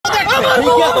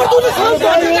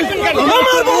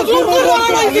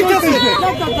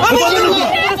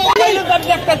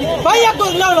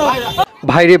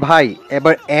ভাইরে ভাই,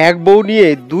 এবার এক বউ নিয়ে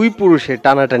দুই পুরুষের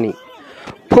টানাটানি।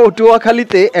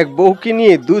 পটুয়াখালীতে এক বউকে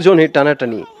নিয়ে দুজনের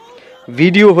টানাটানি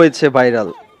ভিডিও হয়েছে ভাইরাল।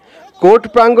 কোর্ট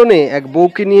প্রাঙ্গণে এক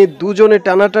বউকে নিয়ে দুজনের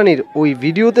টানাটানির ওই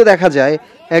ভিডিওতে দেখা যায়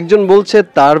একজন বলছে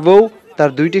তার বউ তার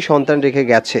দুইটি সন্তান রেখে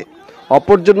গেছে,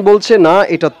 অপরজন বলছে না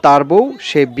এটা তার বউ,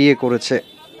 সে বিয়ে করেছে।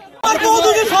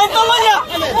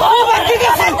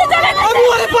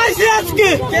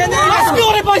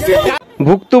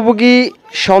 ভুক্তভোগী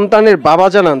সন্তানের বাবা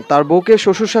জানান তার বউকে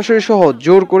শ্বশুর শাশুড়ি সহ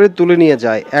জোর করে তুলে নিয়ে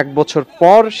যায়। 1 বছর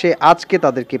পর সে আজকে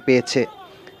তাদেরকে পেয়েছে,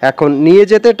 এখন নিয়ে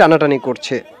যেতে টানাটানি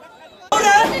করছে।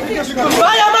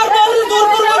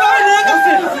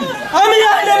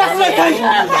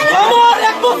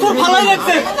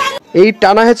 এই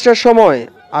টানা হেঁচড়ার সময়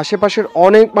আশেপাশের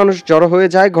অনেক মানুষ জড়ো হয়ে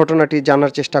যায়। ঘটনাটি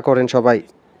জানার চেষ্টা করেন সবাই।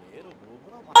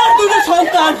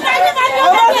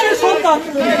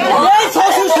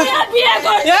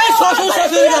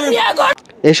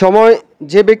 এ সময়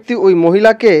যে ব্যক্তি ওই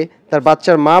মহিলাকে তার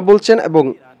বাচ্চার মা বলছেন এবং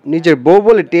নিজের বউ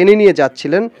বলে টেনে নিয়ে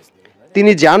যাচ্ছিলেন,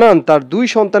 তিনি জানান তার 2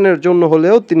 সন্তানের জন্য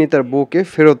হলেও তিনি তার বউকে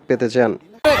ফেরত পেতে চান।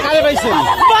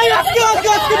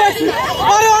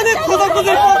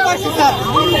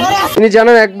 তিনি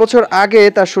জানান 1 বছর আগে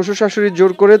তার শ্বশুর শাশুড়ি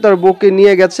জোর করে তার বউকে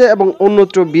নিয়ে গেছে এবং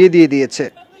অন্যত্র বিয়ে দিয়ে দিয়েছে,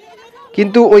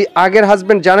 কিন্তু ওই আগের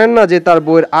হাজবেন্ড জানেন না যে তার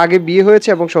বউয়ের আগে বিয়ে হয়েছে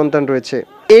এবং সন্তান রয়েছে।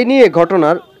 এই নিয়ে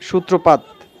ঘটনার সূত্রপাত।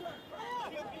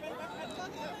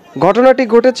 ঘটনাটি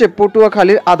ঘটেছে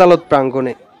পটুয়াখালীর আদালত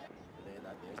প্রাঙ্গণে।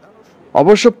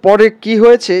 অবশ্য পরে কি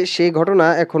হয়েছে সেই ঘটনা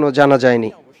এখনো জানা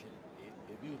যায়নি।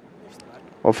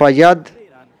 ওফায়াদ,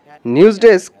 নিউজ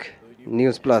ডেস্ক,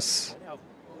 নিউজ প্লাস।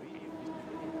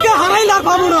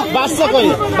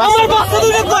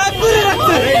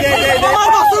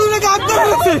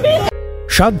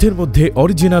 সাধ্যের মধ্যে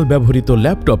অরিজিনাল ব্যবহৃত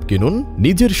ল্যাপটপ কিনুন,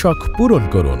 নিজের শখ পূরণ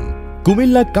করুন।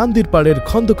 কুমিল্লা কান্দিরপাড়ের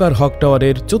খন্দকার হক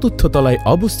টাওয়ারের 4র্থ তলায়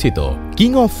অবস্থিত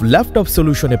কিং অফ ল্যাপটপ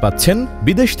সলিউশনে পাচ্ছেন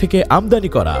বিদেশ থেকে আমদানি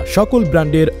করা সকল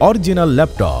ব্র্যান্ডের অরিজিনাল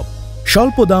ল্যাপটপ।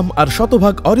 স্বল্প দাম আর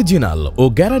শতভাগ অরিজিনাল ও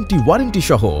গ্যারান্টি ওয়ারেন্টি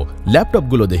সহ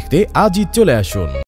ল্যাপটপগুলো দেখতে আজই চলে আসুন।